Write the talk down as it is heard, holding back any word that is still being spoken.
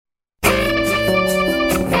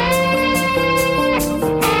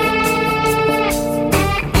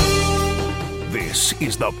This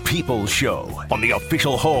is the People's Show on the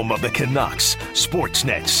official home of the Canucks,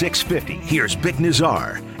 Sportsnet 650. Here's Vic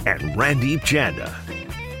Nazar and Randeep Janda.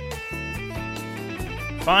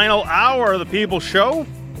 Final hour of the People's Show,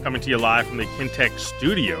 coming to you live from the Kintec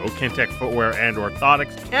studio. Kintec Footwear and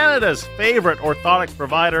Orthotics, Canada's favorite orthotics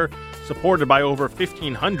provider, supported by over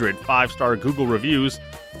 1,500 five-star Google reviews.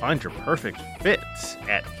 Find your perfect fits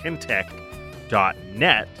at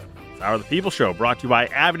kintec.net. It's Hour of the People's Show, brought to you by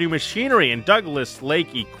Avenue Machinery and Douglas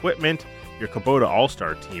Lake Equipment, your Kubota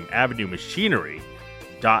All-Star team,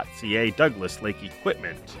 avenuemachinery.ca,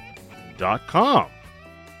 douglaslakeequipment.com.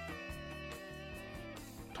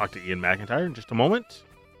 Talk to Ian McIntyre in just a moment.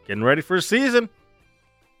 Getting ready for a season.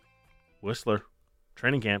 Whistler,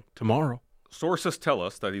 training camp tomorrow. Sources tell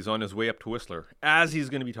us that he's on his way up to Whistler as he's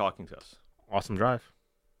going to be talking to us. Awesome drive.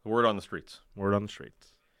 Word on the streets. Word on the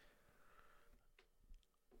streets.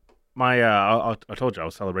 I told you I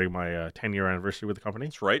was celebrating my 10-year anniversary with the company.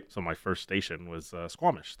 That's right. So my first station was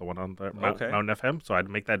Squamish, the one on the Okay. Mountain FM. So I had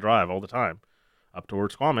to make that drive all the time up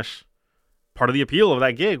towards Squamish. Part of the appeal of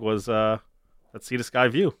that gig was that sea to sky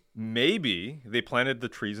view. Maybe they planted the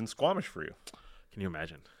trees in Squamish for you. Can you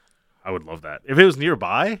imagine? I would love that. If it was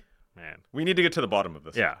nearby, man. We need to get to the bottom of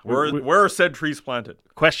this. Yeah. Where are said trees planted?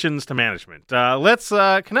 Questions to management. Let's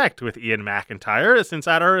connect with Ian McIntyre, since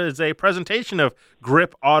that is a presentation of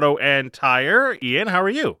Grip Auto and Tire. Ian, how are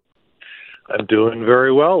you? I'm doing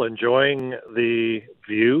very well, enjoying the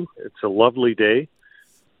view. It's a lovely day.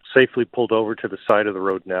 Safely pulled over to the side of the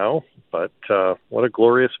road now, but what a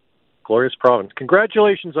glorious province.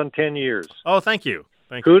 Congratulations on 10 years. Oh, thank you.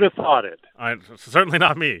 Who'd have thought it? Certainly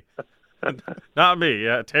not me. Not me.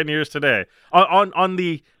 Yeah, 10 years today. On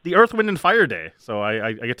the Earth, Wind, and Fire Day. So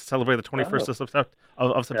I get to celebrate the 21st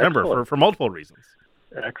of September for multiple reasons.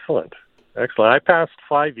 Excellent. I passed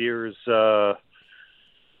 5 years, a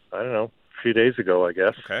few days ago, I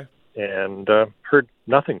guess. Okay. And heard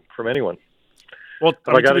nothing from anyone. Well,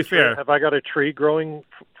 to be fair. Have I got a tree growing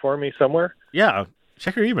for me somewhere? Yeah.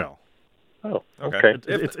 Check your email. Oh, okay.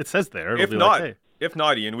 It says there. If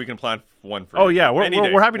not, Ian, we can plant one for you. Oh, yeah.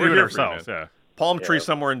 We're happy to do it ourselves. Yeah. Palm tree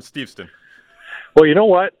somewhere in Steveston. Well, you know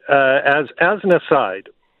what? As an aside,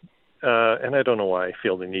 and I don't know why I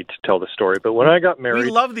feel the need to tell the story, but when I got married...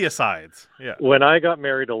 We love the asides. Yeah. When I got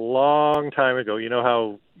married a long time ago, you know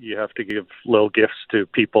how you have to give little gifts to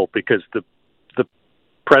people because the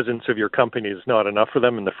presence of your company is not enough for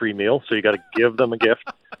them in the free meal, so you got to give them a gift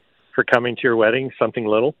for coming to your wedding, something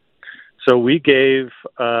little. So we gave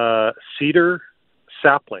cedar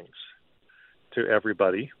saplings to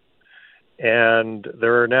everybody, and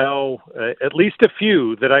there are now at least a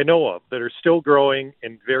few that I know of that are still growing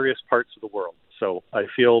in various parts of the world. So I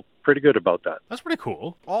feel pretty good about that. That's pretty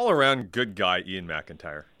cool. All around good guy, Ian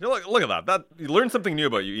McIntyre. Look at that. You learn something new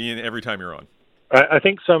about you, Ian, every time you're on. I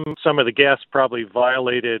think some of the guests probably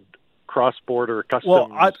violated cross-border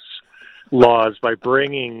customs laws by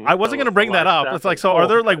bringing... I wasn't going to bring that up. It's like, so are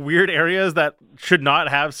there like weird areas that should not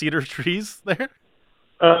have cedar trees there?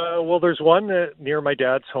 Well, there's one near my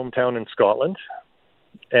dad's hometown in Scotland,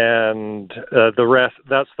 and the rest,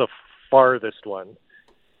 that's the farthest one.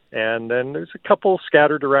 And then there's a couple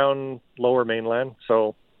scattered around Lower Mainland,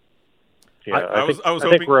 so yeah, I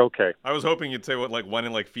think we're okay. I was hoping you'd say one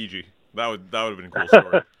in Fiji. That would have been a cool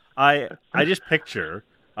story. I just picture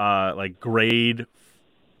grade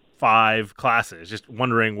 5 classes, just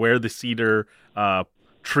wondering where the cedar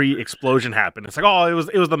tree explosion happened. It's like, it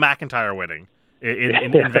was the McIntyre wedding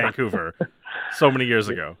in Vancouver so many years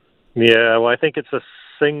ago. Yeah, well, I think it's a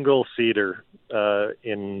single cedar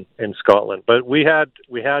in Scotland, but we had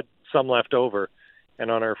some left over,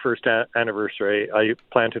 and on our first anniversary, I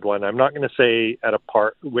planted one. I'm not going to say at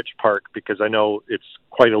which park, because I know it's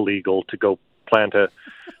quite illegal to go plant a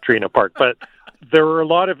tree in a park, but there were a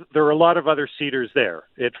lot of other cedars there.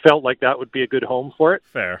 It felt like that would be a good home for it.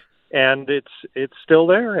 Fair. And it's still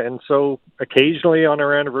there, and so occasionally on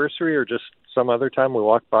our anniversary or just some other time we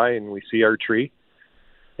walk by and we see our tree,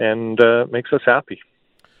 and it makes us happy.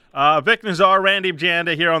 Vic Nazar, Randeep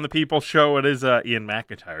Janda here on the People's Show. It is Ian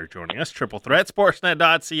McIntyre joining us. Triple Threat,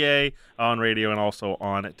 Sportsnet.ca on radio and also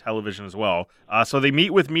on television as well. So they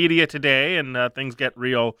meet with media today, and things get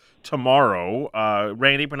real tomorrow.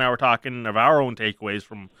 Randeep and I were talking of our own takeaways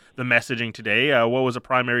from the messaging today. What was a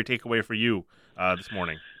primary takeaway for you this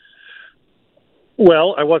morning?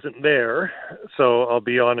 Well, I wasn't there, so I'll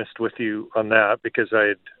be honest with you on that, because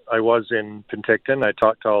I was in Penticton. I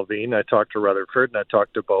talked to Alvin, I talked to Rutherford, and I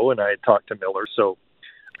talked to Bo, and I talked to Miller. So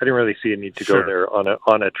I didn't really see a need to go there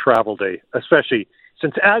on a travel day, especially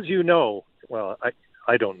since, as you know, well,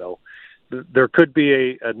 I don't know, there could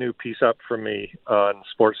be a new piece up from me on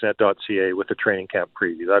sportsnet.ca with a training camp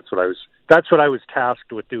preview. That's what I was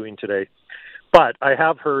tasked with doing today. But I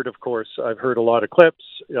have heard, of course, I've heard a lot of clips.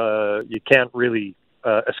 You can't really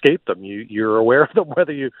escape them. You're aware of them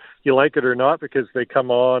whether you like it or not, because they come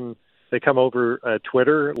over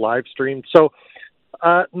Twitter live streamed. So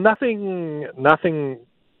nothing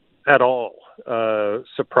at all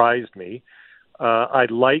surprised me. I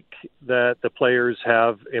like that the players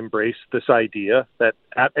have embraced this idea that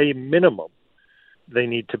at a minimum they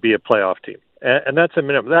need to be a playoff team, and that's a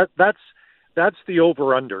minimum. That's the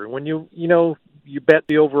over under. When you bet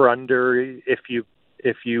the over under, if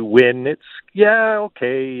you win, it's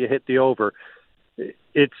okay, you hit the over.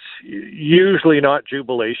 It's usually not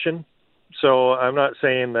jubilation. So I'm not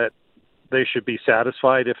saying that they should be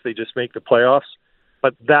satisfied if they just make the playoffs,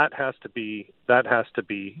 but that has to be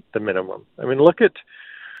the minimum. I mean, look at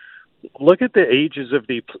the ages of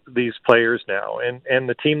these players now, and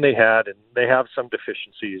the team they had, and they have some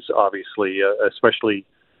deficiencies, obviously, especially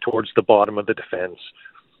towards the bottom of the defense.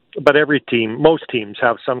 But most teams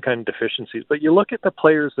have some kind of deficiencies. But you look at the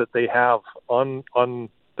players that they have on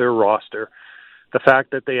their roster, the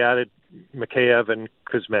fact that they added Mikheyev and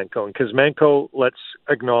Kuzmenko. And Kuzmenko, let's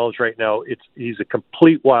acknowledge right now, he's a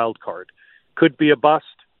complete wild card. Could be a bust,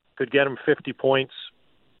 could get him 50 points,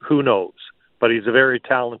 who knows? But he's a very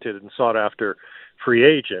talented and sought-after free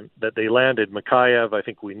agent that they landed. Mikheyev, I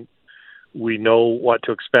think we know what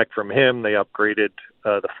to expect from him. They upgraded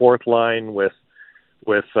the fourth line with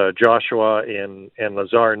Joshua and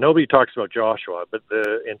Lazar. Nobody talks about Joshua, but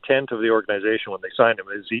the intent of the organization when they signed him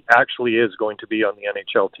is he actually is going to be on the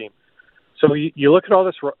NHL team. So you look at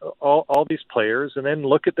all these players, and then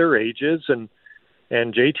look at their ages, and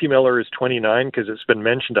JT Miller is 29, because it's been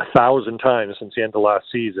mentioned 1,000 times since the end of last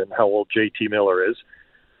season how old JT Miller is.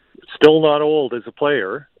 Still not old as a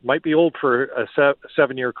player. Might be old for a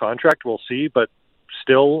 7-year contract, we'll see, but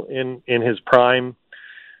still in his prime.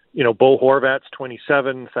 Bo Horvat's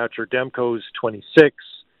 27, Thatcher Demko's 26,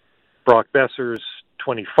 Brock Besser's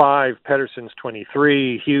 25, Pettersson's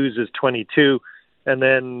 23, Hughes is 22. And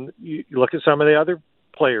then you look at some of the other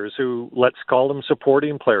players who, let's call them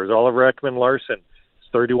supporting players. Oliver Ekman-Larsson is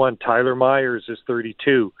 31. Tyler Myers is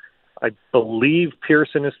 32. I believe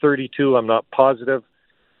Pearson is 32. I'm not positive.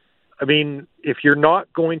 I mean, if you're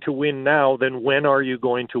not going to win now, then when are you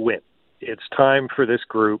going to win? It's time for this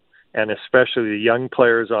group, and especially the young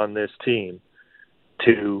players on this team,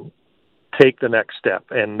 to take the next step.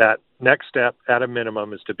 And that next step, at a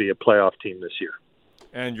minimum, is to be a playoff team this year.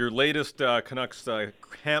 And your latest Canucks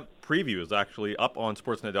camp preview is actually up on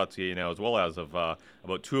Sportsnet.ca now, as well as of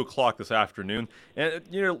about 2 o'clock this afternoon. And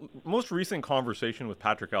most recent conversation with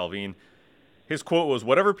Patrick Allvin, his quote was,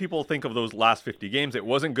 "Whatever people think of those last 50 games, it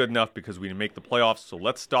wasn't good enough because we didn't make the playoffs, so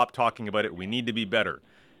let's stop talking about it. We need to be better."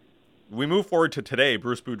 We move forward to today.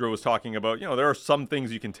 Bruce Boudreau was talking about, there are some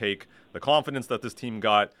things you can take. The confidence that this team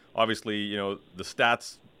got, obviously, the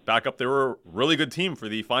stats back up. They were a really good team for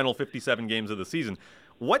the final 57 games of the season.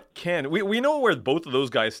 What we know where both of those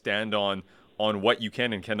guys stand on what you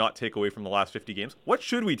can and cannot take away from the last 50 games. What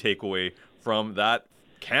should we take away from that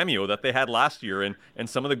cameo that they had last year and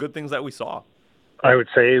some of the good things that we saw? I would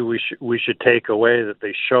say we should take away that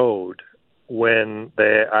they showed when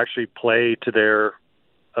they actually play to their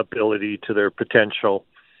ability, to their potential,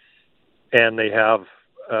 and they have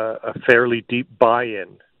a fairly deep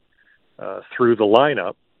buy-in through the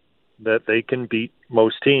lineup, that they can beat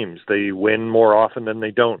most teams. They win more often than they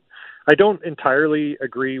don't. I don't entirely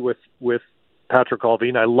agree with Patrick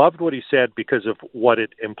Allvin. I loved what he said because of what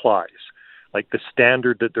it implies, like the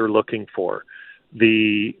standard that they're looking for.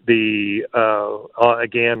 Again,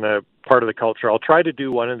 part of the culture. I'll try to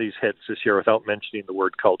do one of these hits this year without mentioning the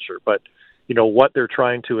word culture, but what they're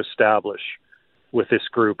trying to establish with this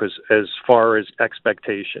group as far as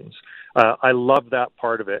expectations. I love that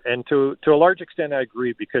part of it. And to a large extent, I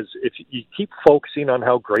agree, because if you keep focusing on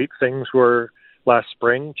how great things were last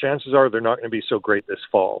spring, chances are they're not going to be so great this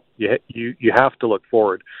fall. You have to look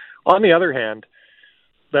forward. On the other hand,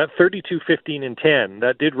 that 32-15-10,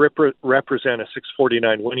 that did represent a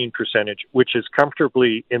 .649 winning percentage, which is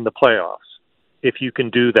comfortably in the playoffs, if you can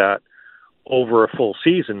do that over a full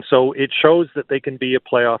season. So it shows that they can be a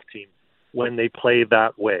playoff team when they play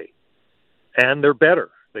that way. And they're better.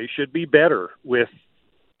 They should be better with,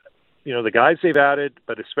 the guys they've added,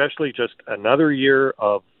 but especially just another year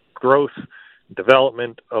of growth,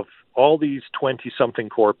 development of all these 20-something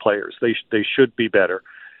core players. They should be better.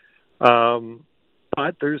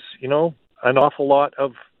 But there's, an awful lot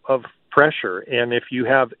of pressure. And if you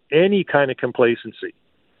have any kind of complacency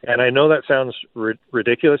And I know that sounds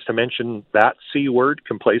ridiculous to mention that C word,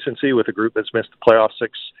 complacency, with a group that's missed the playoffs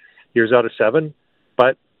 6 years out of 7.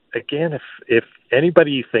 But again, if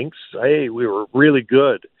anybody thinks, hey, we were really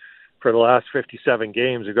good for the last 57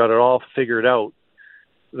 games, we've got it all figured out,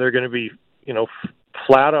 they're going to be,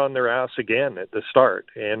 flat on their ass again at the start.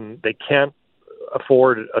 And they can't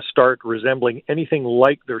afford a start resembling anything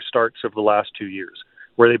like their starts of the last 2 years,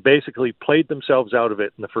 where they basically played themselves out of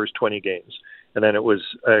it in the first 20 games. And then it was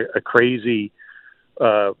a crazy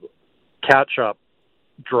catch-up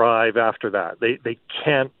drive after that. They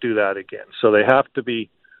can't do that again. So they have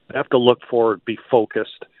to look forward, be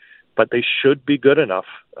focused, but they should be good enough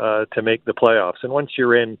to make the playoffs. And once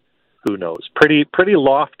you're in, who knows? Pretty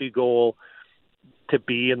lofty goal to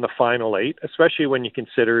be in the final 8, especially when you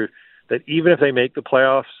consider that even if they make the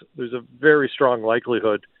playoffs, there's a very strong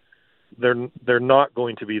likelihood they're not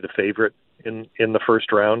going to be the favorite in the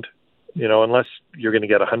first round. Unless you're going to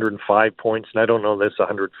get 105 points, and I don't know this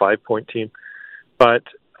 105-point team, but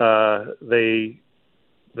they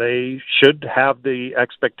should have the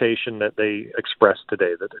expectation that they expressed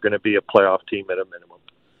today, that they're going to be a playoff team at a minimum.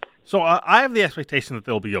 So I have the expectation that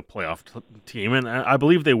they'll be a playoff team, and I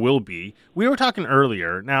believe they will be. We were talking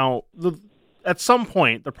earlier. Now, at some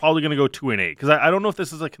point, they're probably going to go 2-8, because I don't know if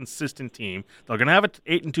this is a consistent team. They're going to have an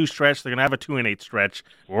 8-2 stretch. They're going to have a 2-8 stretch.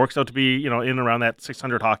 It works out to be, in and around that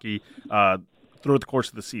 600 hockey throughout the course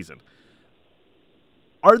of the season.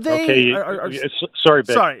 Are they? Okay, sorry,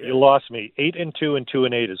 Ben. Sorry, you lost me. 8-2 and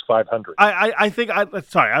 2-8 is 500. I think.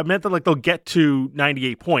 I meant that they'll get to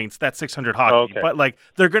 98 points. That's 600 hockey, okay. But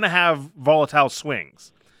they're going to have volatile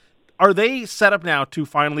swings. Are they set up now to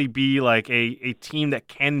finally be a team that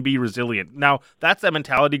can be resilient? Now, that's that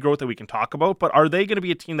mentality growth that we can talk about, but are they going to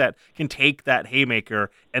be a team that can take that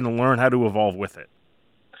haymaker and learn how to evolve with it?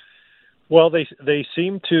 Well, they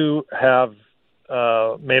seem to have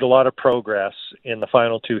made a lot of progress in the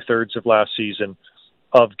final 2/3 of last season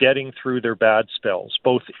of getting through their bad spells,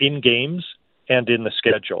 both in games and in the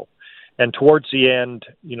schedule. And towards the end,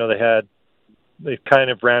 they kind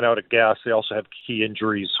of ran out of gas. They also have key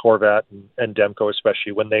injuries, Horvat and Demko,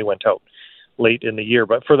 especially when they went out late in the year.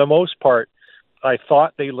 But for the most part, I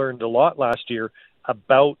thought they learned a lot last year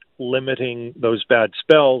about limiting those bad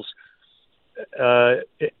spells.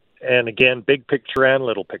 And again, big picture and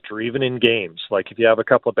little picture, even in games. Like if you have a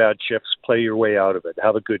couple of bad shifts, play your way out of it.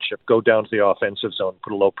 Have a good shift. Go down to the offensive zone.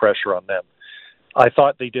 Put a low pressure on them. I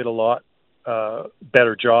thought they did a lot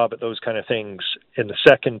better job at those kind of things in the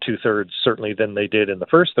second 2/3, certainly, than they did in the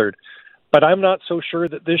first third. But I'm not so sure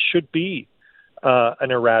that this should be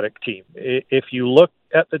an erratic team. If you look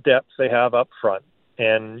at the depth they have up front,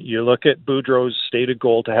 and you look at Boudreau's stated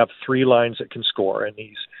goal to have 3 lines that can score, and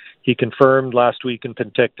he confirmed last week in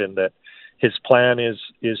Penticton that his plan is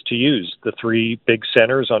to use the 3 big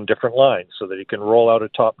centers on different lines so that he can roll out a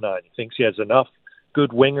top 9. He thinks he has enough good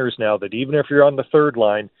wingers now that even if you're on the third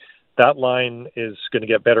line, that line is going to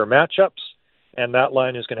get better matchups, and that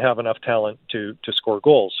line is going to have enough talent to score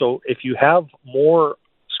goals. So if you have more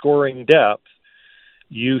scoring depth,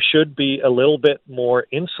 you should be a little bit more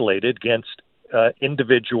insulated against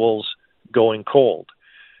individuals going cold.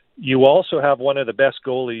 You also have one of the best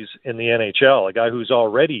goalies in the NHL, a guy who's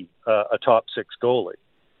already a top 6 goalie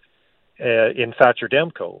in Thatcher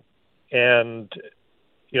Demko. And,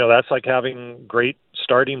 that's like having great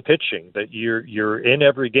starting pitching, that you're in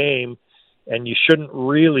every game, and you shouldn't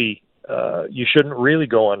really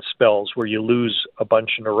go on spells where you lose a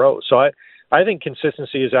bunch in a row. So I think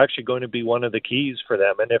consistency is actually going to be one of the keys for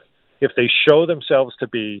them. And if they show themselves to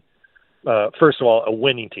be, first of all, a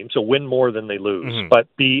winning team, so win more than they lose, but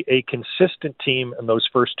be a consistent team in those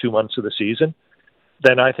first 2 months of the season,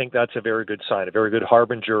 then I think that's a very good sign, a very good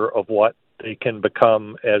harbinger of what they can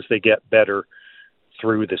become as they get better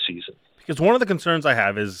through the season. Because one of the concerns I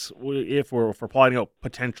have is, if we're plotting out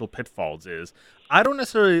potential pitfalls, is I don't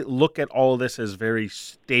necessarily look at all of this as very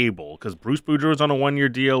stable, because Bruce Boudreau is on a 1-year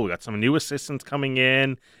deal. We got some new assistants coming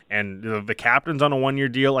in, and the captain's on a 1-year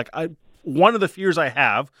deal. One of the fears I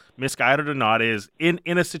have, misguided or not, is in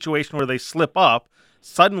a situation where they slip up,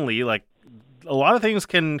 suddenly, a lot of things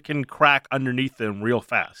can crack underneath them real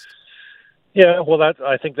fast. Yeah, well,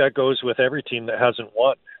 I think that goes with every team that hasn't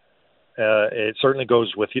won. It certainly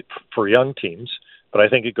goes for young teams, but I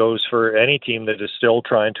think it goes for any team that is still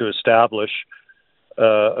trying to establish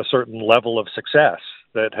a certain level of success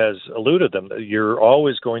that has eluded them. You're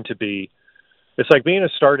always going to be. It's like being a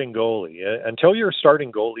starting goalie. Until you're a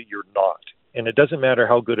starting goalie, you're not. And it doesn't matter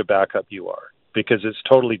how good a backup you are, because it's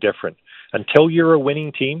totally different. Until you're a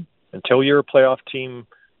winning team, until you're a playoff team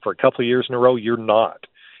for a couple of years in a row, you're not.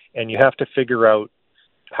 And you have to figure out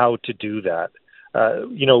how to do that.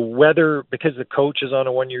 Whether because the coach is on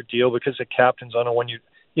a 1-year deal, because the captain's on a 1-year,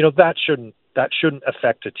 that shouldn't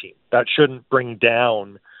affect a team. That shouldn't bring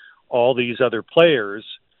down all these other players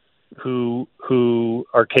who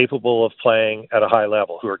are capable of playing at a high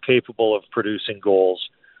level, who are capable of producing goals,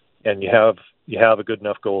 and you have a good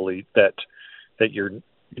enough goalie that you're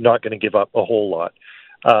not going to give up a whole lot.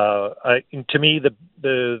 To me,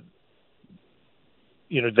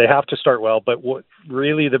 they have to start well, but what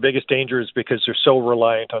really the biggest danger is because they're so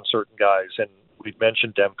reliant on certain guys. And we've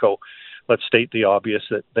mentioned Demko. Let's state the obvious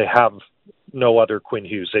that they have no other Quinn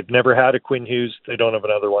Hughes. They've never had a Quinn Hughes. They don't have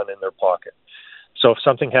another one in their pocket. So if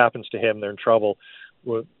something happens to him, they're in trouble.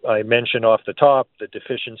 I mentioned off the top the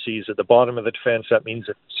deficiencies at the bottom of the defense. That means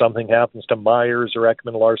if something happens to Myers or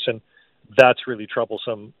Ekman-Larsson, that's really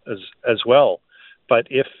troublesome as well. But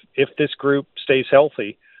if this group stays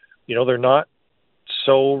healthy, they're not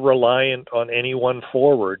so reliant on any one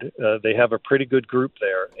forward. They have a pretty good group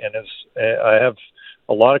there, and I have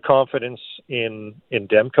a lot of confidence in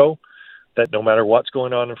Demko that no matter what's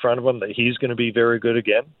going on in front of him, that he's going to be very good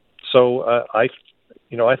again. So I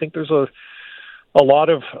think there's a lot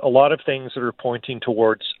of things that are pointing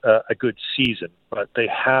towards a good season, but they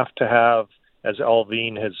have to have, as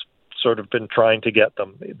Alvin has sort of been trying to get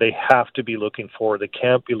them, they have to be looking forward. They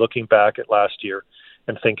can't be looking back at last year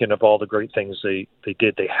and thinking of all the great things they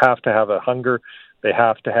did. They have to have a hunger. They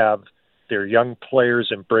have to have their young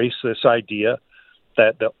players embrace this idea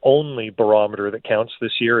that the only barometer that counts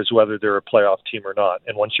this year is whether they're a playoff team or not.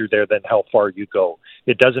 And once you're there, then how far you go.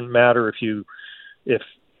 It doesn't matter if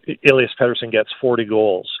Elias Pettersson gets 40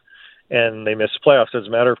 goals and they miss playoffs. Doesn't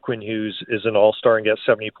matter if Quinn Hughes is an all-star and gets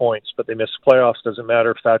 70 points, but they miss playoffs. Doesn't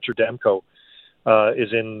matter if Thatcher Demko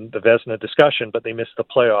is in the Vezina discussion, but they miss the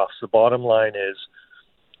playoffs. The bottom line is,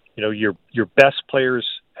 your best players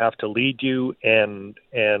have to lead you, and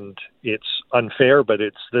it's unfair, but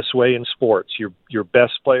it's this way in sports. Your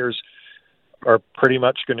best players are pretty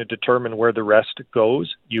much going to determine where the rest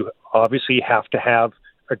goes. You obviously have to have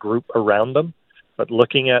a group around them, but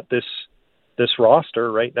looking at this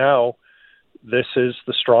roster right now, this is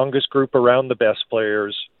the strongest group around the best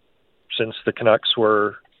players since the Canucks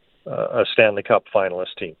were a Stanley Cup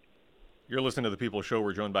finalist team. You're listening to The People Show.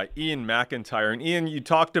 We're joined by Ian McIntyre. And Ian, you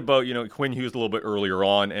talked about, Quinn Hughes a little bit earlier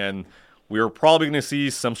on, and we are probably going to see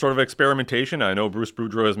some sort of experimentation. I know Bruce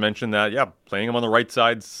Boudreau has mentioned that, playing him on the right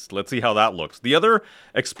side, let's see how that looks. The other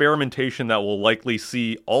experimentation that we'll likely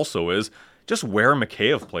see also is just where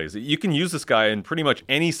Mikheyev plays. You can use this guy in pretty much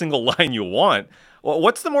any single line you want. Well,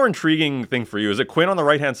 what's the more intriguing thing for you? Is it Quinn on the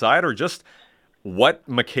right-hand side, or just what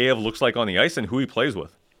Mikheyev looks like on the ice and who he plays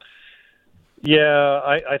with? Yeah,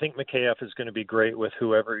 I think Mikheyev is going to be great with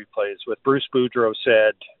whoever he plays with. Bruce Boudreau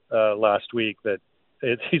said last week that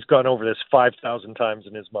he's gone over this 5,000 times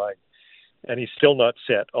in his mind, and he's still not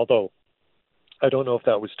set, although I don't know if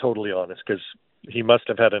that was totally honest, because he must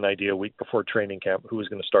have had an idea a week before training camp who was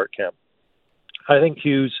going to start camp. I think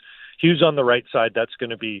Hughes on the right side, that's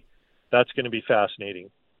going to be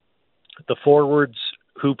fascinating. The forwards,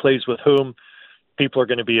 who plays with whom, people are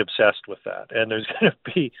going to be obsessed with that, and there's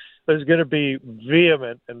going to be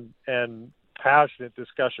vehement and passionate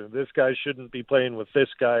discussion. This guy shouldn't be playing with this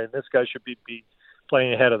guy, and this guy should be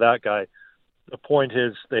playing ahead of that guy. The point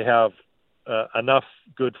is they have enough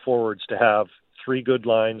good forwards to have three good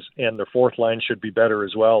lines, and their fourth line should be better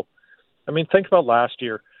as well. I mean, think about last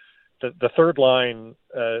year. The third line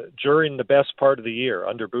during the best part of the year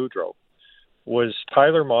under Boudreau was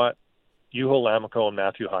Tyler Mott, Juho Lammikko, and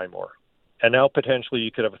Matthew Highmore. And now potentially you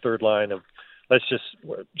could have a third line of, let's just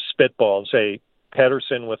spitball and say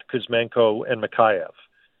Pettersson with Kuzmenko and Mikheyev.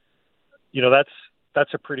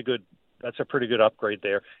 That's a pretty good upgrade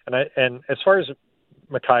there. And as far as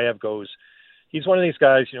Mikheyev goes, he's one of these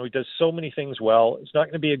guys. He does so many things well. He's not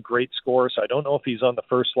going to be a great scorer, so I don't know if he's on the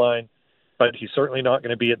first line, but he's certainly not going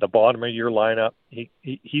to be at the bottom of your lineup.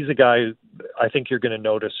 He's a guy who I think you're going to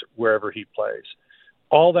notice wherever he plays.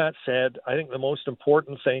 All that said, I think the most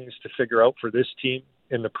important things to figure out for this team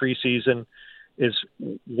in the preseason is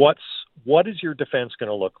what is your defense going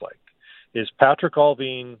to look like? Is Patrick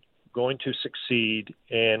Allvin going to succeed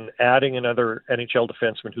in adding another NHL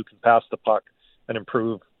defenseman who can pass the puck and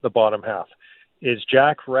improve the bottom half? Is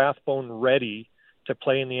Jack Rathbone ready to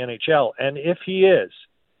play in the NHL? And if he is,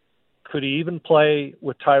 could he even play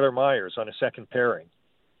with Tyler Myers on a second pairing,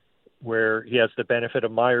 where he has the benefit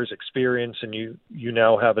of Myers' experience, and you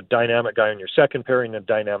now have a dynamic guy on your second pairing and a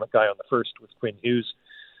dynamic guy on the first with Quinn Hughes.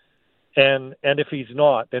 And if he's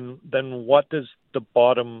not, then what does the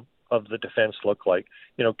bottom of the defense look like?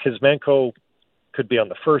 Kuzmenko could be on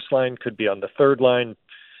the first line, could be on the third line.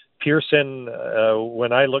 Pearson,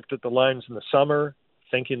 when I looked at the lines in the summer,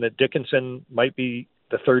 thinking that Dickinson might be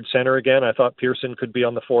the third center again, I thought Pearson could be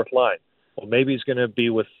on the fourth line. Well, maybe he's going to be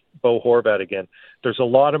with Bo Horvat again. There's a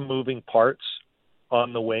lot of moving parts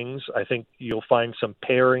on the wings. I think you'll find some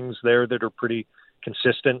pairings there that are pretty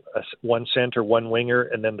consistent, one center, one winger,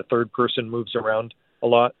 and then the third person moves around a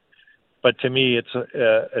lot. But to me, it's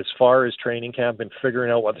as far as training camp and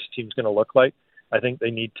figuring out what this team's going to look like, I think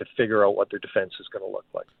they need to figure out what their defense is going to look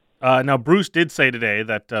like. Now, Bruce did say today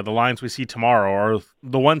that the lines we see tomorrow are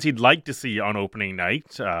the ones he'd like to see on opening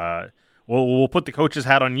night. We'll put the coach's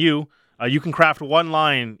hat on you. You can craft one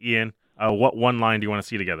line, Ian. What one line do you want to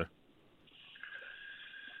see together?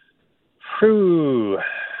 Whew.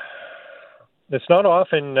 It's not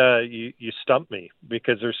often you stump me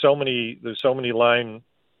because there's so many line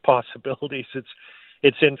possibilities.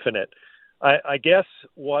 It's infinite. I guess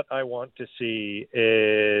what I want to see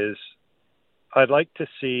is I'd like to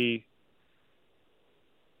see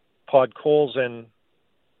Podkolzin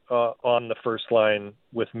on the first line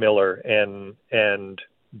with Miller and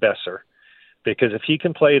Besser, because if he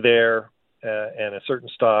can play there and a certain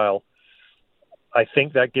style, I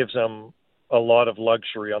think that gives them a lot of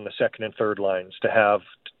luxury on the second and third lines to have,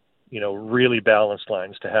 really balanced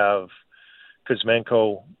lines, to have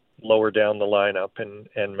Kuzmenko lower down the lineup and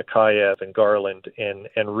Mikheyev and Garland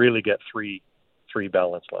and really get three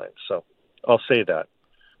balanced lines. So I'll say that.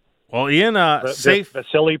 Well, Ian, safe.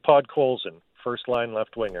 Vasily Podkolzin, first line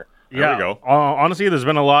left winger. There we go. Honestly, there's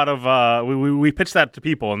been a lot of we pitched that to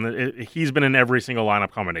people, and he's been in every single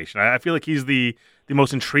lineup combination. I feel like he's the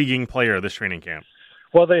most intriguing player of this training camp.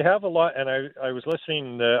 Well, they have a lot, and I was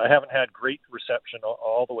listening. I haven't had great reception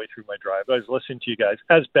all the way through my drive. I was listening to you guys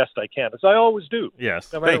as best I can, as I always do.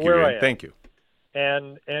 Yes, no matter thank you, where Ian. I am. Thank you.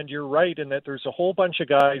 And you're right in that there's a whole bunch of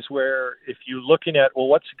guys where if you're looking at, well,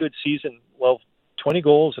 what's a good season? Well, 20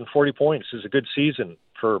 goals and 40 points is a good season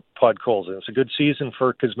for Podkolzin. It's a good season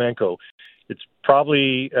for Kuzmenko. It's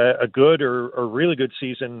probably a good or really good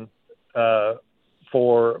season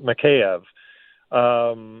for Mikheyev.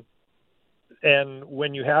 And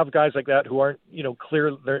when you have guys like that who aren't,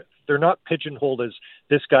 clear, they're not pigeonholed as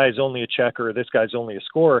this guy's only a checker or this guy's only a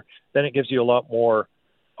scorer, then it gives you a lot more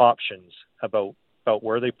options about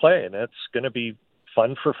where they play. And it's going to be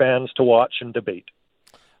fun for fans to watch and debate.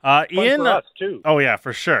 Ian, for us too. Oh, yeah,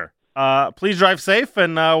 for sure. Please drive safe,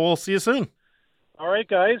 and we'll see you soon. All right,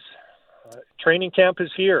 guys. Training camp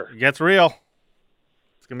is here. It gets real.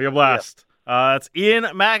 It's going to be a blast. Yep. It's Ian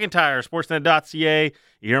McIntyre, Sportsnet.ca.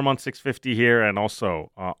 You hear him on 650 here and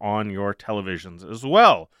also on your televisions as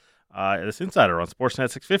well. This Insider on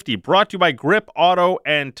Sportsnet 650, brought to you by Grip Auto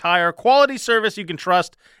and Tire. Quality service you can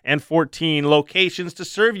trust, and 14 locations to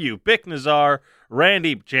serve you. Bick Nazar,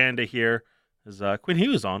 Randy Janda here. Is Quinn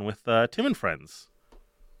Hughes on with Tim and Friends.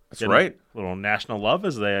 That's right. A little national love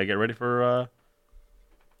as they get ready for...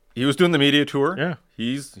 He was doing the media tour. Yeah.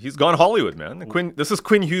 He's gone Hollywood, man. This is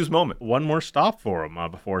Quinn Hughes' moment. One more stop for him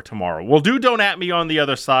before tomorrow. We'll do Don't At Me on the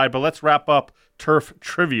other side, but let's wrap up Turf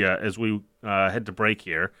Trivia as we head to break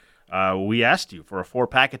here. We asked you for a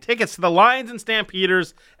 4-pack of tickets to the Lions and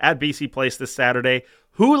Stampeders at BC Place this Saturday.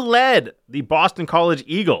 Who led the Boston College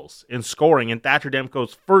Eagles in scoring in Thatcher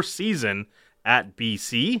Demko's first season at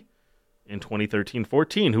BC in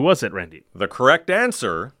 2013-14? Who was it, Randy? The correct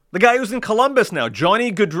answer, the guy who's in Columbus now,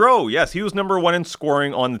 Johnny Gaudreau. Yes, he was number 1 in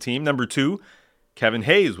scoring on the team. Number 2, Kevin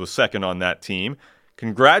Hayes was second on that team.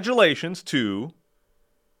 Congratulations to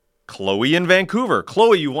Chloe in Vancouver.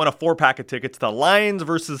 Chloe, you won a 4-pack of tickets to Lions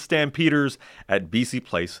versus Stampeders at BC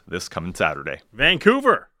Place this coming Saturday.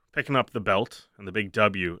 Vancouver picking up the belt and the big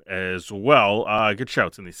W as well. Good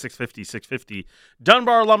shouts in the 650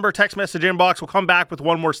 Dunbar Lumber text message inbox. We'll come back with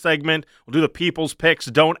one more segment. We'll do the people's picks.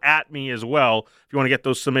 Don't at me as well. If you want to get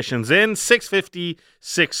those submissions in,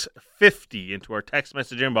 650 into our text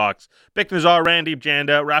message inbox. Bick Nazar, Randy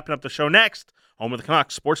Janda, wrapping up the show next. Home of the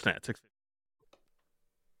Canucks, Sportsnet 650.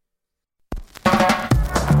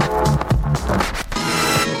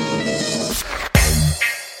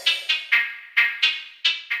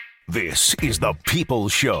 This is The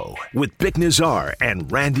People's Show with Bick Nazar and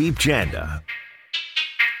Randeep Janda.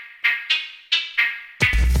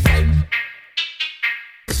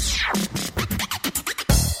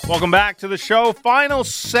 Welcome back to the show. Final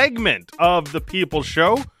segment of The People's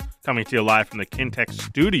Show. Coming to you live from the Kintec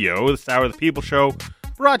studio. This hour of The People's Show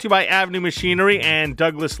brought to you by Avenue Machinery and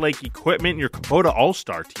Douglas Lake Equipment, your Kubota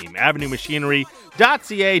All-Star team.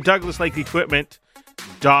 AvenueMachinery.ca,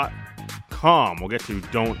 DouglasLakeEquipment.com. We'll get to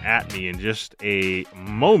Don't At Me in just a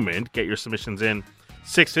moment. Get your submissions in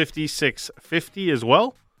 650 as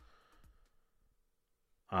well.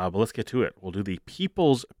 But let's get to it. We'll do the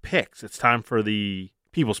People's Picks. It's time for the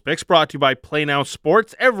People's Picks, brought to you by Play Now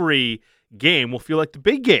Sports. Every game will feel like the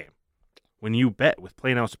big game when you bet with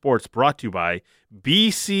Play Now Sports, brought to you by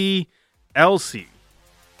BCLC.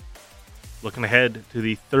 Looking ahead to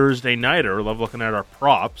the Thursday nighter. Love looking at our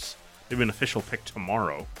props. Maybe an official pick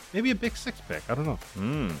tomorrow. Maybe a big 6 pick. I don't know.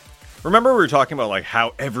 Remember we were talking about like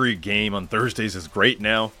how every game on Thursdays is great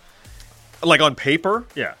now? Like on paper?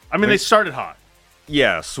 Yeah. I mean, they started hot.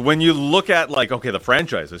 Yes. When you look at like, okay, the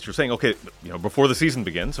franchises, you're saying, okay, before the season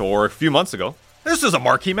begins or a few months ago, this is a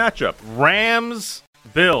marquee matchup. Rams,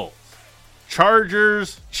 Bills,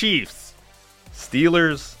 Chargers, Chiefs,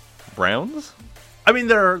 Steelers, Browns? I mean,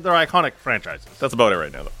 they're iconic franchises. That's about it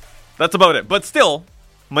right now, though. That's about it. But still,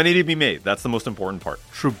 money to be made. That's the most important part.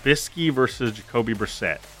 Trubisky versus Jacoby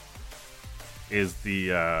Brissett is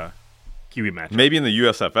the Kiwi matchup. Maybe in the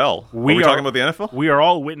USFL. Are we talking about the NFL? We are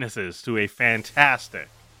all witnesses to a fantastic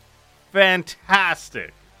QB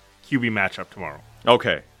matchup tomorrow.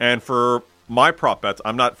 Okay. And for my prop bets,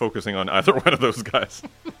 I'm not focusing on either one of those guys.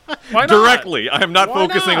 Why not? Directly. I am not Why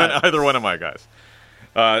focusing not? on either one of my guys.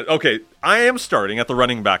 Okay. I am starting at the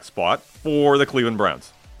running back spot for the Cleveland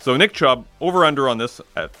Browns. So Nick Chubb, over-under on this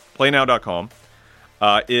at playnow.com,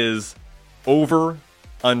 is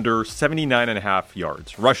over-under 79.5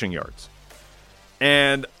 yards, rushing yards.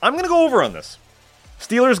 And I'm going to go over on this.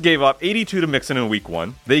 Steelers gave up 82 to Mixon in week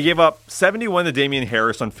 1. They gave up 71 to Damian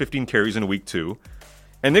Harris on 15 carries in week 2.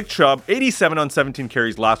 And Nick Chubb, 87 on 17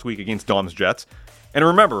 carries last week against Dom's Jets. And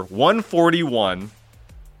remember, 141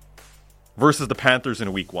 versus the Panthers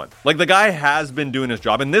in week 1. Like, the guy has been doing his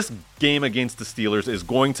job. And this game against the Steelers is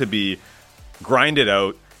going to be grinded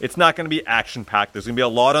out. It's not going to be action-packed. There's going to be a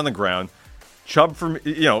lot on the ground. Chubb,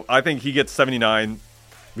 I think he gets 79.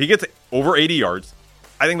 If he gets over 80 yards,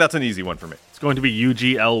 I think that's an easy one for me. It's going to be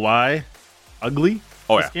UGLY. Ugly?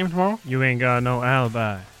 Oh, this yeah. game tomorrow? You ain't got no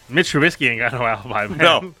alibi. Mitch Trubisky ain't got no alibi,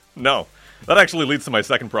 man. No. That actually leads to my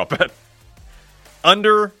second prop bet.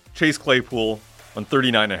 Under Chase Claypool on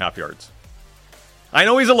 39.5 yards. I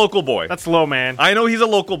know he's a local boy. That's low, man. I know he's a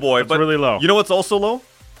local boy, That's but really low. You know what's also low?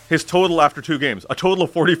 His total after 2 games. A total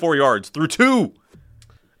of 44 yards through 2.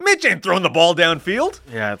 Mitch ain't throwing the ball downfield.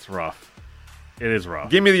 Yeah, it's rough. It is rough.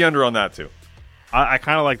 Give me the under on that, too. I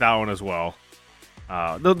kind of like that one as well.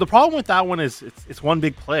 The problem with that one is it's one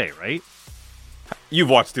big play, right? You've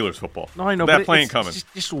watched Steelers football. No, I know. That but play ain't it's coming.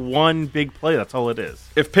 just one big play. That's all it is.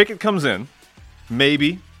 If Pickett comes in,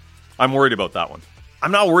 maybe I'm worried about that one.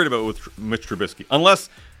 I'm not worried about it with Mitch Trubisky. Unless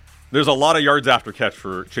there's a lot of yards after catch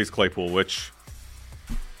for Chase Claypool, which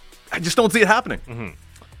I just don't see it happening.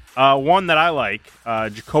 Mm-hmm. One that I like,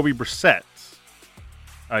 Jacoby Brissett.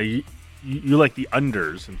 You like the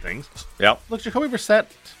unders and things. Yeah. Look, Jacoby Brissett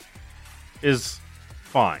is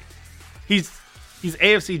fine. He's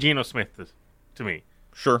AFC Geno Smith to me.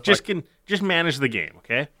 Sure. Just manage the game,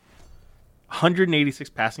 okay? 186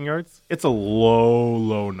 passing yards. It's a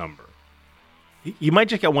low number. He might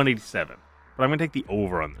just get 187, but I'm going to take the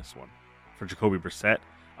over on this one for Jacoby Brissett.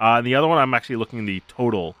 And the other one, I'm actually looking at the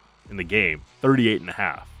total in the game,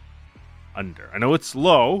 38.5 under. I know it's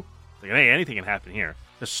low. Like, hey, anything can happen here.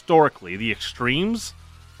 Historically, the extremes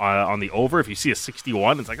on the over, if you see a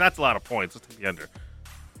 61, it's like, that's a lot of points. Let's take the under.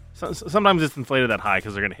 Sometimes it's inflated that high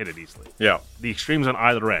because they're going to hit it easily. Yeah. The extremes on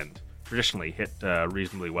either end traditionally hit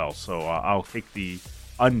reasonably well. So I'll take the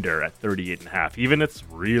under at 38.5. Even it's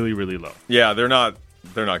really, really low. Yeah, they're not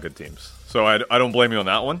good teams. So I don't blame you on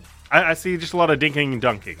that one. I see just a lot of dinking and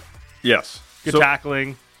dunking. Yes. Good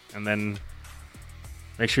tackling, and then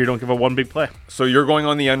make sure you don't give up one big play. So you're going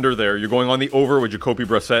on the under there. You're going on the over with Jacoby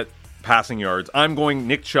Brissett passing yards. I'm going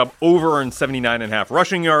Nick Chubb over on 79.5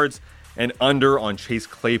 rushing yards and under on Chase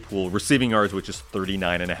Claypool receiving yards, which is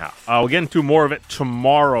 39.5. We'll get into more of it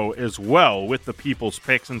tomorrow as well with the People's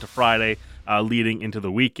Picks into Friday leading into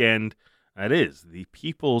the weekend. That is the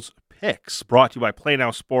People's Picks, brought to you by Play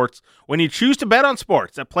Now Sports. When you choose to bet on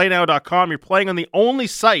sports at playnow.com, you're playing on the only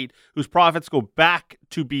site whose profits go back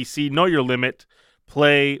to BC. Know your limit.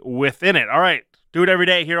 Play within it. All right. Do it every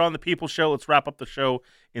day here on The People's Show. Let's wrap up the show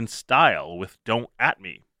in style with Don't At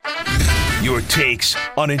Me. Your takes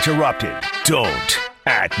uninterrupted. Don't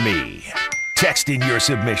at me. Text in your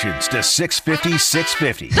submissions to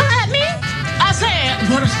 650-650. Come at me. I said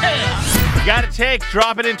what I said. Got a take.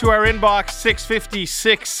 Drop it into our inbox,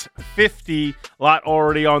 650-650. Lot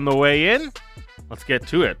already on the way in. Let's get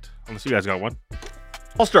to it. Unless you guys got one.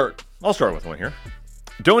 I'll start with one here.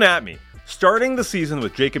 Don't at me. Starting the season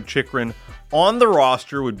with Jacob Chikrin on the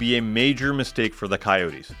roster would be a major mistake for the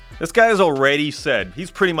Coyotes. This guy has already said he's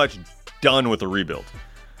pretty much done with the rebuild.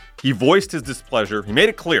 He voiced his displeasure. He made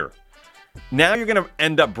it clear. Now you're going to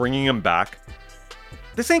end up bringing him back.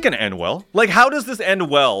 This ain't going to end well. Like, how does this end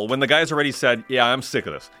well when the guy's already said, yeah, I'm sick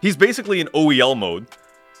of this? He's basically in OEL mode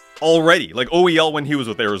already. Like OEL when he was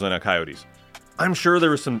with Arizona Coyotes. I'm sure there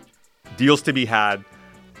were some deals to be had.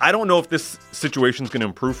 I don't know if this situation's going to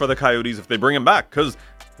improve for the Coyotes if they bring him back, because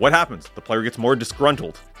what happens? The player gets more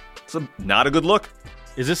disgruntled. It's not a good look.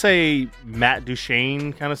 Is this a Matt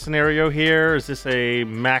Duchene kind of scenario here? Is this a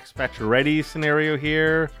Max Pacioretty scenario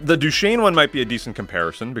here? The Duchene one might be a decent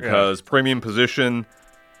comparison because premium position,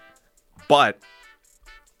 but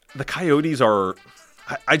the Coyotes are...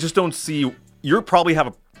 I just don't see... You probably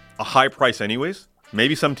have a high price anyways.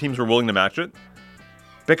 Maybe some teams are willing to match it.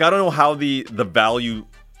 Vic, I don't know how the value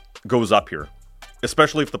goes up here,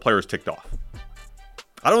 especially if the player is ticked off.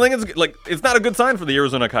 I don't think it's not a good sign for the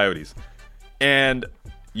Arizona Coyotes. And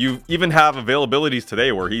you even have availabilities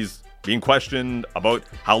today where he's being questioned about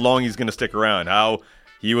how long he's going to stick around, how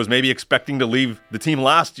he was maybe expecting to leave the team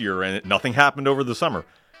last year and nothing happened over the summer.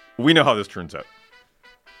 We know how this turns out.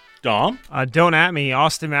 Dom? Don't at me.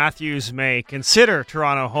 Austin Matthews may consider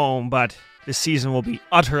Toronto home, but this season will be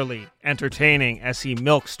utterly entertaining as he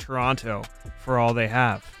milks Toronto for all they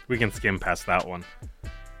have. We can skim past that one.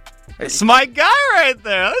 It's my guy right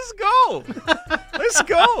there. Let's go. Let's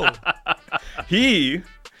go. He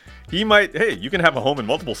might, hey, you can have a home in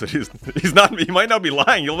multiple cities. He might not be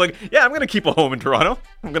lying. You'll be like, yeah, I'm going to keep a home in Toronto.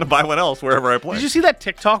 I'm going to buy one else wherever I play. Did you see that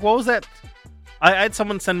TikTok? What was that? I had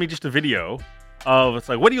someone send me just a video of, it's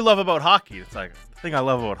like, what do you love about hockey? It's like, the thing I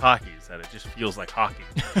love about hockey is that it just feels like hockey.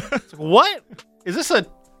 It's like, what? Is this a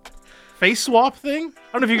face swap thing?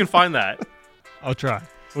 I don't know if you can find that. I'll try.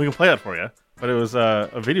 We can play that for you. But it was a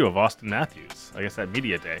video of Austin Matthews, I guess, at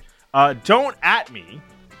Media Day. Don't at me.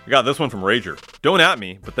 We got this one from Rager. Don't at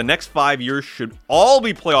me, but the next 5 years should all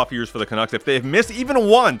be playoff years for the Canucks. If they've missed even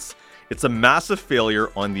once, it's a massive failure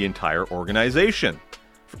on the entire organization.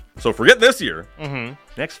 So forget this year. Mm-hmm.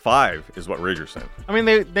 Next 5 is what Rager's saying. I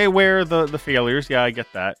mean, they wear the failures. Yeah, I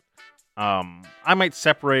get that. I might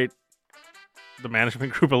separate the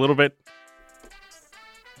management group a little bit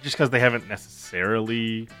just because they haven't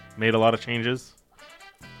necessarily made a lot of changes.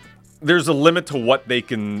 There's a limit to what they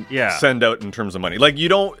can send out in terms of money. Like, you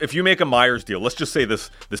don't, if you make a Myers deal, let's just say this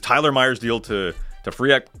Tyler Myers deal to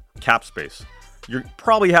free up cap space, you're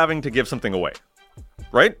probably having to give something away,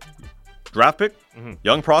 right? Draft pick,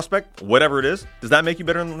 young prospect, whatever it is. Does that make you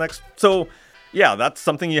better in the next? So, yeah, that's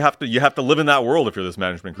something you have to live in that world if you're this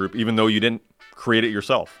management group, even though you didn't create it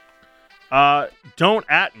yourself. Don't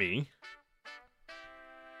at me.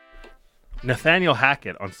 Nathaniel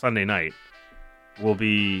Hackett on Sunday night will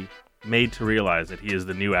be made to realize that he is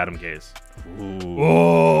the new Adam Gaze.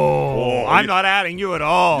 Oh, I'm not adding you at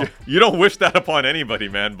all. You don't wish that upon anybody,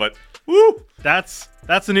 man, but woo! That's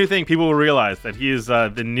the new thing. People will realize that he is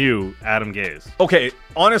the new Adam Gaze. Okay,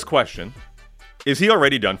 honest question. Is he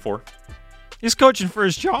already done for? He's coaching for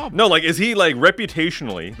his job. No, like, is he, like,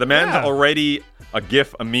 reputationally, the man's already a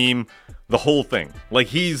gif, a meme, the whole thing. Like,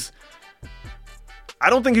 I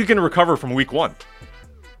don't think he can recover from week 1.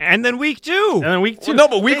 And then week 2. And then week 2. No,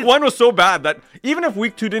 but week 1 was so bad that even if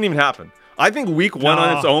week 2 didn't even happen, I think week 1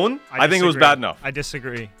 on its own, I think it was bad enough. I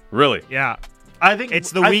disagree. Really? Yeah. I think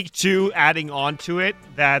it's the week 2 adding on to it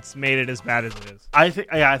that's made it as bad as it is.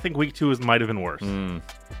 I think week 2 might have been worse.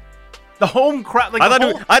 The home crowd, like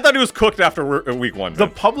I thought he was cooked after week 1. The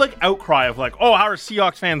public outcry of like, oh, how are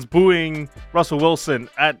Seahawks fans booing Russell Wilson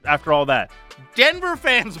after all that? Denver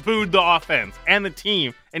fans booed the offense and the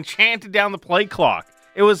team and chanted down the play clock.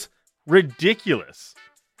 It was ridiculous.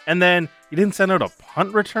 And then you didn't send out a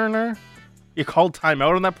punt returner. You called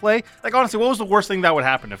timeout on that play. Like, honestly, what was the worst thing that would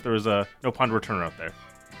happen if there was no punt returner out there?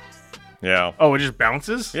 Yeah. Oh, it just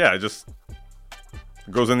bounces? Yeah, it just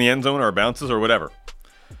goes in the end zone or bounces or whatever.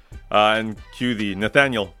 And cue the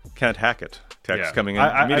Nathaniel can't hack it text coming in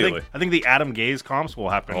immediately. I think the Adam Gaze comps will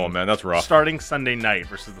happen. Oh, man, that's rough. Starting Sunday night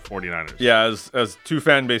versus the 49ers. Yeah, as two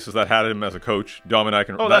fan bases that had him as a coach, Dom and I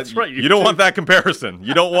can... Oh, that's right. You don't want that comparison.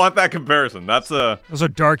 You don't want that comparison. Those are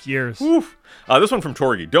dark years. Oof. This one from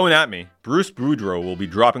Torgy. Don't at me. Bruce Boudreau will be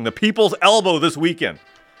dropping the people's elbow this weekend.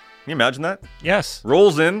 Can you imagine that? Yes.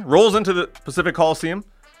 Rolls into the Pacific Coliseum,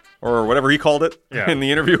 or whatever he called it in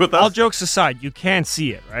the interview with us. All jokes aside, you can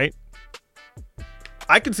see it, right?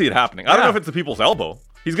 I can see it happening. I don't know if it's the people's elbow.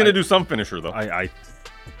 He's going to do some finisher, though. I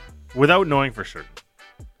without knowing for certain.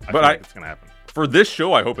 I feel like it's going to happen. For this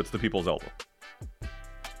show, I hope it's the people's elbow.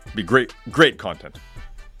 Be great content.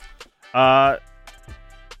 My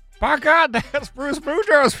God, that's Bruce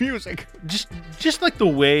Boudreau's music. Just like the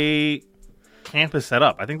way camp is set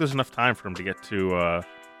up, I think there's enough time for him to get to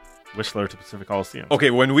Whistler to Pacific Coliseum.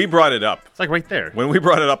 Okay, when we brought it up, it's like right there. When we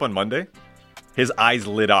brought it up on Monday, His eyes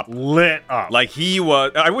lit up. Lit up. Like he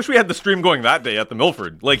was. I wish we had the stream going that day at the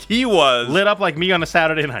Milford. Like he was. Lit up like me on a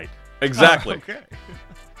Saturday night. Exactly. Okay.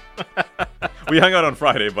 We hung out on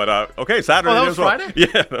Friday, but okay, Saturday. Oh, that was as well. Friday?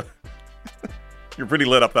 Yeah. You're pretty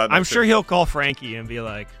lit up that night. I'm sure too. he'll call Frankie and be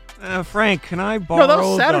like, Frank, can I borrow No, that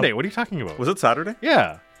was Saturday. What are you talking about? Was it Saturday?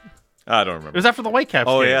 Yeah. I don't It remember. was after the Whitecaps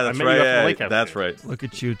Oh game. yeah, I that's met you right. after the Yeah, Whitecaps that's game. right. Look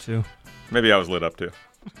at you two. Maybe I was lit up too.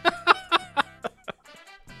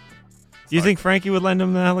 Do you think Frankie would lend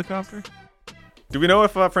him the helicopter? Do we know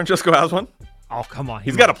if Francesco has one? Oh, come on.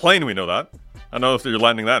 He's got a plane. We know that. I don't know if you're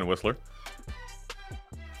landing that in Whistler.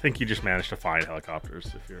 I think you just managed to find helicopters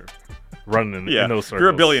if you're running in Yeah, those if circles. you're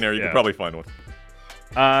a billionaire, you Yeah. could probably find one.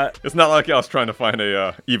 This It's not like I was trying to find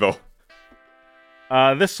a Evo.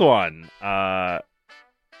 one,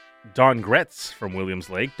 Don Gretz from Williams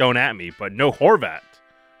Lake. Don't at me, but no Horvat.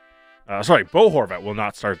 Bo Horvat will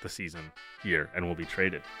not start the season here and will be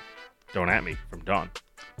traded. Don't at me from Don.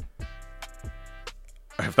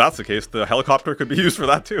 If that's the case, the helicopter could be used for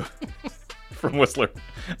that too. From Whistler.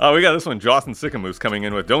 We got this one, Jocelyn Sycamoose coming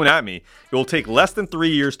in with Don't At Me. It will take less than 3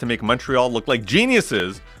 years to make Montreal look like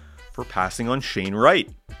geniuses for passing on Shane Wright.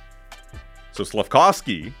 So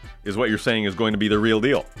Slavkovsky is what you're saying is going to be the real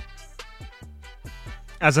deal.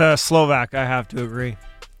 As a Slovak, I have to agree.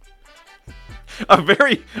 A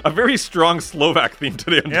very strong Slovak theme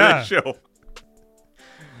today on today's show.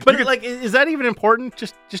 But is that even important?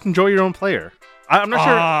 Just enjoy your own player. I'm not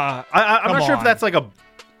sure. I'm not sure if that's like a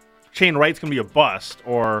Shane Wright's gonna be a bust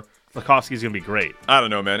or Slavkovsky's gonna be great. I don't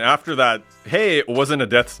know, man. After that, hey, it wasn't a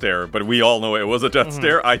death stare, but we all know it was a death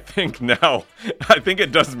stare. I think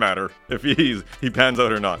it does matter if he pans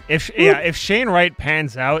out or not. If Shane Wright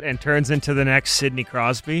pans out and turns into the next Sidney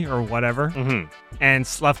Crosby or whatever, and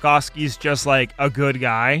Slavkovsky's just like a good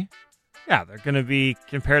guy, yeah, they're going to be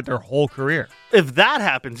compared their whole career. If that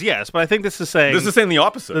happens, yes. But I think this is saying the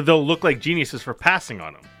opposite. that they'll look like geniuses for passing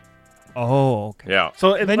on him. Oh, okay. Yeah.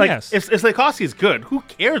 So Then yes. if Slavkovsky is good, who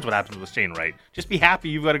cares what happens with Shane Wright? Just be happy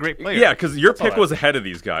you've got a great player. Yeah, because your That's all pick was ahead of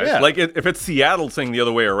these guys. Yeah. Like, if it's Seattle saying the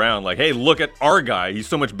other way around, like, hey, look at our guy. He's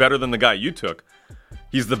so much better than the guy you took.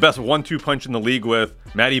 He's the best 1-2 punch in the league with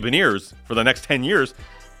Matty Beniers for the next 10 years.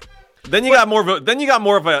 Then you got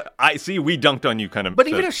more of a I see we dunked on you kind of. But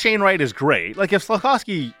even if Shane Wright is great, like if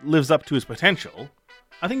Slavkovsky lives up to his potential,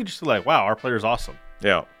 I think you just like, wow, our player's awesome.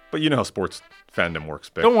 Yeah, but you know how sports fandom works,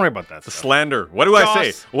 Bick. Don't worry about that. The stuff. slander. What do I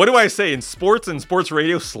say? What do I say in sports and sports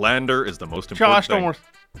radio? Slander is the most important Josh, thing.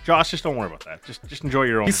 just don't worry about that. Just enjoy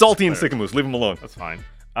your own. He's salty and player. Sycamoose. Leave him alone. That's fine.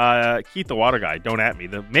 Keith the Water Guy, don't at me.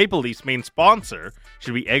 The Maple Leafs main sponsor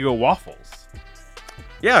should be Eggo Waffles.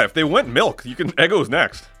 Yeah, if they went milk, you can. Eggo's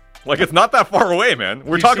next. Like, it's not that far away, man.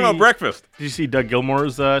 We're talking about breakfast. Did you see Doug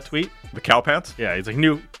Gilmour's tweet? The cow pants? Yeah, he's like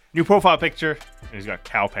new profile picture, and he's got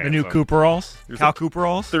cow pants. The new on. Cooperalls? Here's Cal a-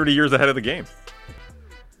 Cooperalls? 30 years ahead of the game.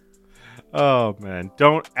 Oh man,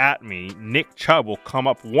 don't at me. Nick Chubb will come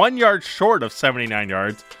up 1 yard short of 79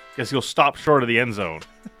 yards because he'll stop short of the end zone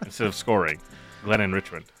instead of scoring. Glenn and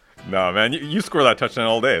Richmond. No, man, you score that touchdown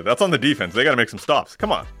all day. That's on the defense. They got to make some stops.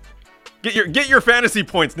 Come on. Get your fantasy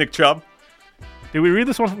points, Nick Chubb. Did we read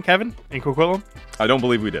this one from Kevin in Coquitlam? I don't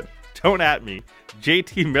believe we did. Don't at me.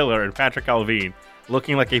 JT Miller and Patrick Alvin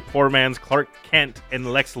looking like a poor man's Clark Kent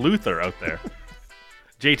and Lex Luthor out there.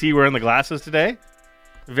 JT wearing the glasses today.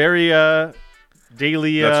 Very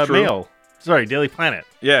Daily That's true. Mail. Sorry, Daily Planet.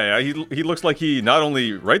 Yeah, he looks like he not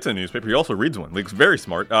only writes a newspaper, he also reads one. Looks very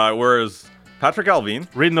smart. Whereas Patrick Alvin,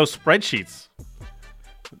 Reading those spreadsheets.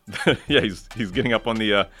 yeah, he's getting up on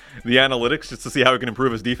the analytics just to see how he can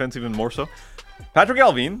improve his defense even more so. Patrick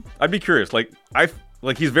Alvin, I'd be curious. Like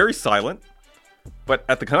he's very silent, but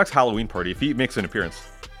at the Canucks Halloween party, if he makes an appearance,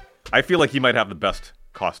 I feel like he might have the best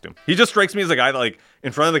costume. He just strikes me as a guy that, like,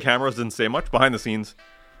 in front of the cameras didn't say much. Behind the scenes,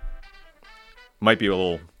 might be a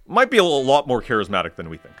lot more charismatic than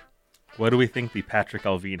we think. What do we think the Patrick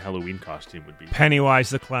Alvin Halloween costume would be? Pennywise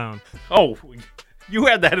the Clown. Oh, you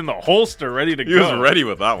had that in the holster ready to He go. was ready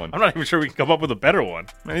with that one. I'm not even sure we can come up with a better one.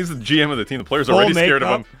 Man, he's the GM of the team. The players are Full already scared of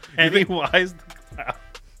makeup. him. Pennywise.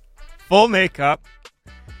 Full makeup.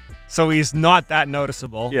 So he's not that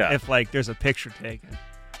noticeable Yeah. if, like, there's a picture taken.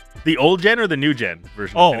 The old gen or the new gen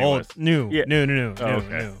version? Oh, of Pennywise? new. Yeah. New. Oh,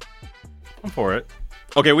 okay. I'm for it.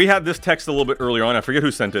 Okay, we had this text a little bit earlier on. I forget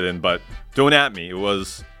who sent it in, but don't at me. It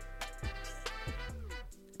was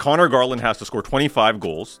Connor Garland has to score 25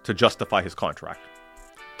 goals to justify his contract.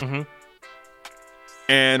 Mm-hmm.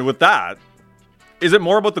 And with that, is it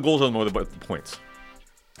more about the goals or more about the points?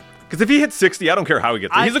 Because if he hits 60, I don't care how he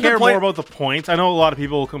gets it. He's I a care good player. more about the points. I know a lot of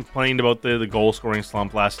people complained about the goal scoring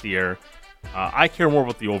slump last year. I care more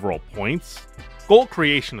about the overall points. Goal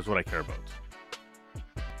creation is what I care about.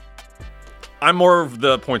 I'm more of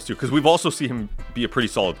the points too, because we've also seen him be a pretty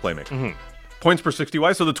solid playmaker. Points per 60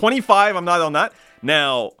 wise. So the 25, I'm not on that.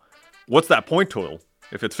 Now, what's that point total?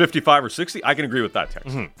 If it's 55 or 60, I can agree with that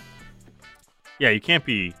text. Yeah, you can't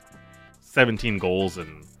be 17 goals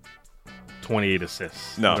and 28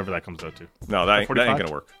 assists. No. Whatever that comes out to. No, that ain't going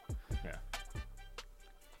to work. Yeah.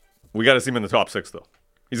 We got to see him in the top 6, though.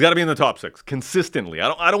 He's got to be in the top 6 consistently.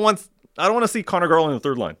 I don't want to see Connor Garland in the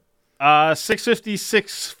third line. 650,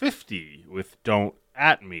 650 with Don't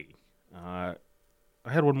At Me. I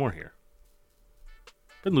had one more here.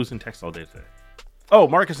 Been losing text all day today. Oh,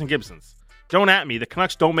 Marcus and Gibson's. Don't at me. The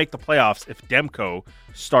Canucks don't make the playoffs if Demko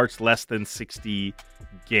starts less than 60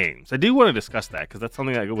 games. I do want to discuss that because that's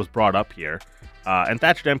something that was brought up here. And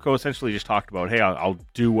Thatcher Demko essentially just talked about, hey, I'll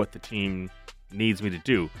do what the team needs me to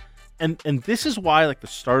do. And this is why like the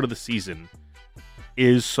start of the season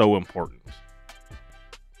is so important.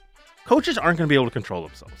 Coaches aren't going to be able to control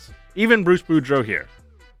themselves. Even Bruce Boudreau here.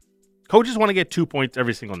 Coaches want to get 2 points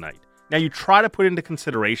every single night. Now you try to put into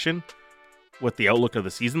consideration what the outlook of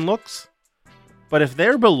the season looks. But if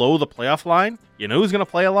they're below the playoff line, you know who's going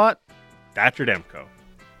to play a lot? Thatcher Demko.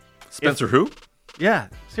 Spencer who? Yeah,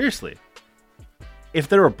 seriously. If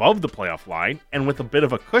they're above the playoff line and with a bit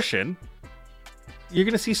of a cushion, you're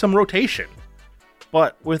going to see some rotation.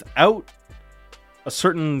 But without a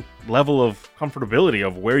certain level of comfortability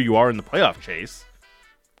of where you are in the playoff chase,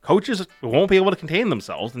 coaches won't be able to contain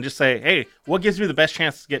themselves and just say, hey, what gives me the best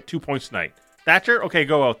chance to get 2 points tonight? Thatcher? Okay,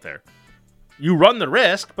 go out there. You run the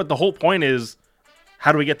risk, but the whole point is,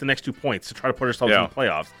 how do we get the next 2 points to try to put ourselves in the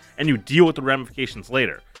playoffs? And you deal with the ramifications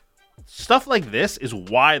later. Stuff like this is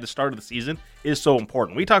why the start of the season is so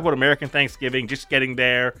important. We talk about American Thanksgiving, just getting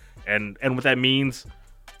there, and what that means.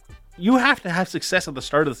 You have to have success at the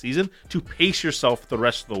start of the season to pace yourself the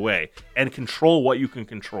rest of the way and control what you can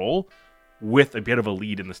control with a bit of a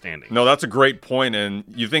lead in the standings. No, that's a great point. And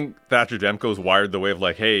you think Thatcher Demko's wired the way of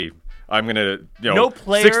like, hey, I'm going to, no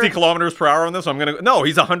player, 60 kilometers per hour on this. I'm going to, no,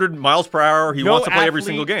 he's 100 miles per hour. He wants to play every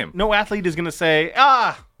single game. No athlete is going to say,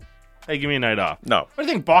 hey, give me a night off. No. I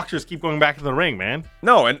think boxers keep going back to the ring, man.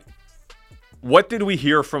 No, and what did we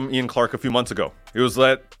hear from Ian Clark a few months ago? It was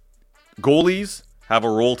that goalies have a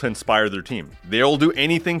role to inspire their team. They'll do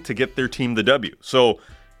anything to get their team the W. So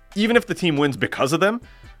even if the team wins because of them,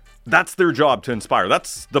 that's their job to inspire.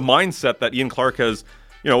 That's the mindset that Ian Clark has,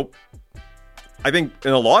 I think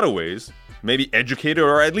in a lot of ways, maybe educated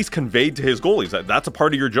or at least conveyed to his goalies that that's a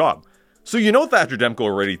part of your job. So Thatcher Demko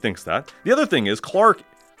already thinks that. The other thing is Clark,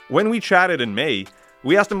 when we chatted in May,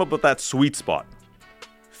 we asked him about that sweet spot.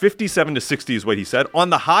 57 to 60 is what he said. On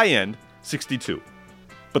the high end, 62.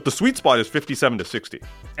 But the sweet spot is 57 to 60.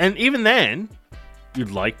 And even then,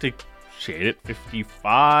 you'd like to shade it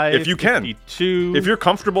 55, if you can. 52. If you're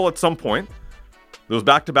comfortable at some point, those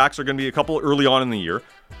back-to-backs are going to be a couple early on in the year.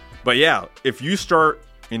 But yeah, if you start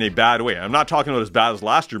in a bad way, I'm not talking about as bad as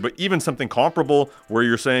last year, but even something comparable where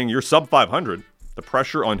you're saying you're sub 500, the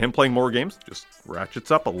pressure on him playing more games just ratchets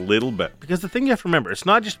up a little bit. Because the thing you have to remember, it's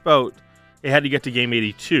not just about how do you get to game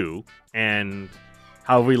 82 and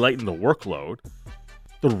how we lighten the workload.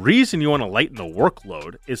 The reason you want to lighten the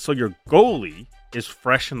workload is so your goalie is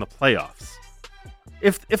fresh in the playoffs.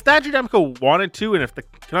 If Thatcher Demko wanted to, and if the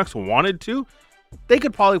Canucks wanted to, they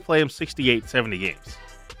could probably play him 68, 70 games.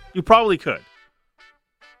 You probably could.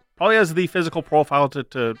 Probably has the physical profile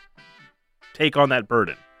to take on that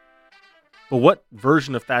burden. But what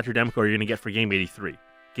version of Thatcher Demko are you going to get for game 83,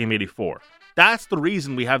 game 84? That's the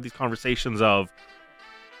reason we have these conversations of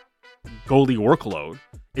goalie workload,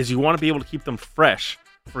 is you want to be able to keep them fresh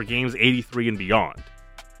for games 83 and beyond.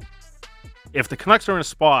 If the Canucks are in a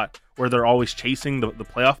spot where they're always chasing the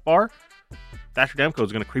playoff bar, Thatcher Demko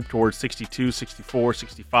is going to creep towards 62, 64,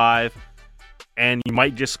 65, and you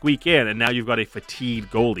might just squeak in, and now you've got a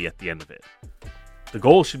fatigued goalie at the end of it. The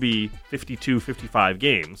goal should be 52, 55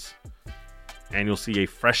 games, and you'll see a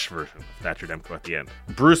fresh version of Thatcher Demko at the end.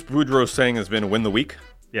 Bruce Boudreau's saying has been win the week.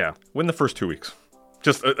 Yeah. Win the first 2 weeks.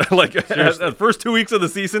 Just the first 2 weeks of the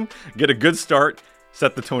season, get a good start,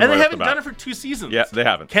 set the tone and right they off the haven't bat. done it for 2 seasons. Yeah, they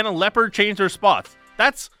haven't. Can a leopard change their spots?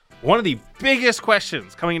 That's one of the biggest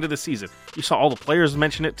questions coming into the season. You saw all the players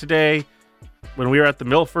mention it today. When we were at the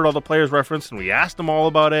Milford, all the players referenced, and we asked them all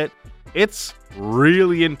about it. It's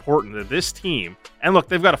really important that this team, and look,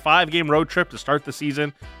 they've got a 5-game road trip to start the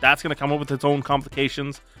season. That's going to come up with its own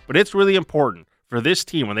complications, but it's really important for this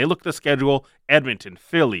team when they look at the schedule: Edmonton,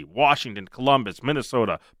 Philly, Washington, Columbus,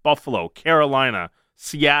 Minnesota, Buffalo, Carolina,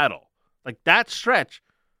 Seattle. Like that stretch,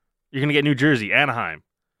 you're going to get New Jersey, Anaheim.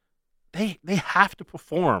 They have to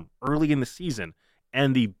perform early in the season,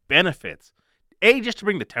 and the benefits, just to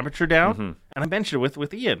bring the temperature down, and I mentioned it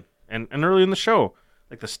with Ian and early in the show,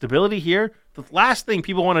 like the stability here, the last thing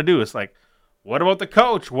people want to do is like, what about the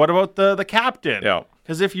coach? What about the captain? Yeah.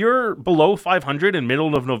 Because if you're below 500 in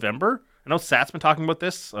middle of November, I know Sat's been talking about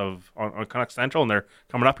this on Canucks Central, and they're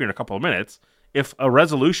coming up here in a couple of minutes. If a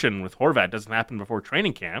resolution with Horvat doesn't happen before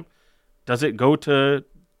training camp, does it go to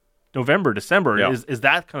November, December? Yeah. Is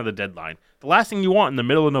that kind of the deadline? The last thing you want in the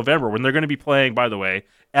middle of November, when they're going to be playing, by the way,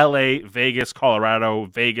 LA, Vegas, Colorado,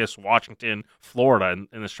 Vegas, Washington, Florida,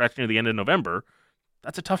 in the stretch near the end of November,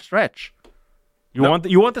 that's a tough stretch. You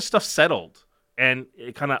want this stuff settled and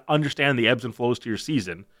kind of understand the ebbs and flows to your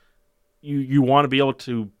season. You want to be able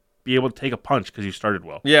to take a punch because you started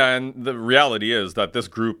well. Yeah, and the reality is that this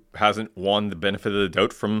group hasn't won the benefit of the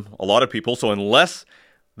doubt from a lot of people. So unless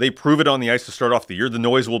they prove it on the ice to start off the year, the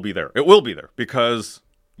noise will be there. It will be there because,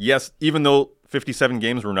 yes, even though 57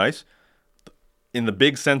 games were nice, in the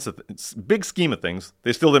big scheme of things,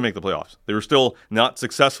 they still didn't make the playoffs. They were still not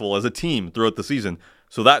successful as a team throughout the season.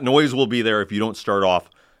 So that noise will be there if you don't start off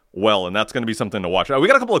well, and that's going to be something to watch. We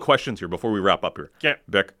got a couple of questions here before we wrap up here. Yeah.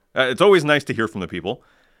 Bick. It's always nice to hear from the people.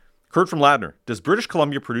 Kurt from Ladner. Does British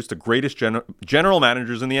Columbia produce the greatest general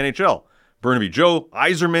managers in the NHL? Burnaby Joe,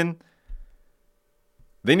 Yzerman.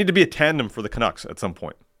 They need to be a tandem for the Canucks at some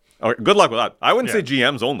point. Okay, good luck with that. I wouldn't say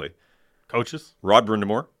GMs only. Coaches? Rod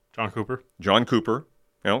Brindamore. John Cooper.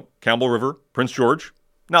 Campbell River, Prince George.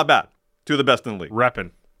 Not bad. Two of the best in the league.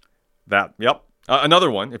 Reppin'. That, yep.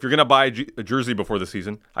 Another one, if you're going to buy a jersey before the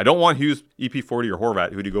season, I don't want Hughes, EP40, or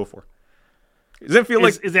Horvat. Who do you go for? Does it feel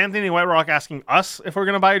Is Anthony Whiterock asking us if we're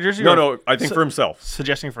going to buy a jersey? No, I think for himself.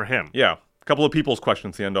 Suggesting for him. Yeah. A couple of people's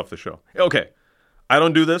questions to end off the show. Okay. I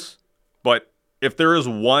don't do this, but if there is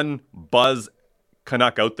one buzz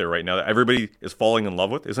Canuck out there right now that everybody is falling in love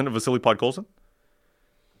with, isn't it Vasily Podkolzin?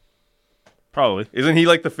 Probably. Isn't he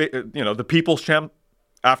like the people's champ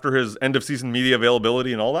after his end of season media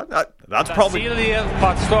availability and all that? That's probably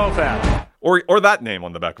or that name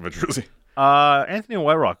on the back of a jersey. Anthony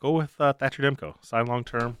Whiterock. Go with Thatcher Demko. Sign long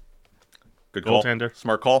term. Good call. Goaltender.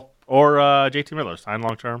 Smart call. Or JT Miller. Sign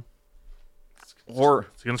long term. Or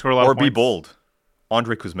he's going to score a lot of points. Or be bold.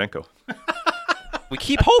 Andrei Kuzmenko. We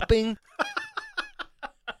keep hoping.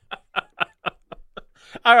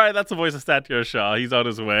 All right, that's the voice of Statio Shaw. He's on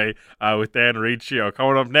his way with Dan Riccio.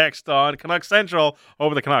 Coming up next on Canucks Central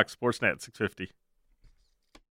over the Canucks Sportsnet 650.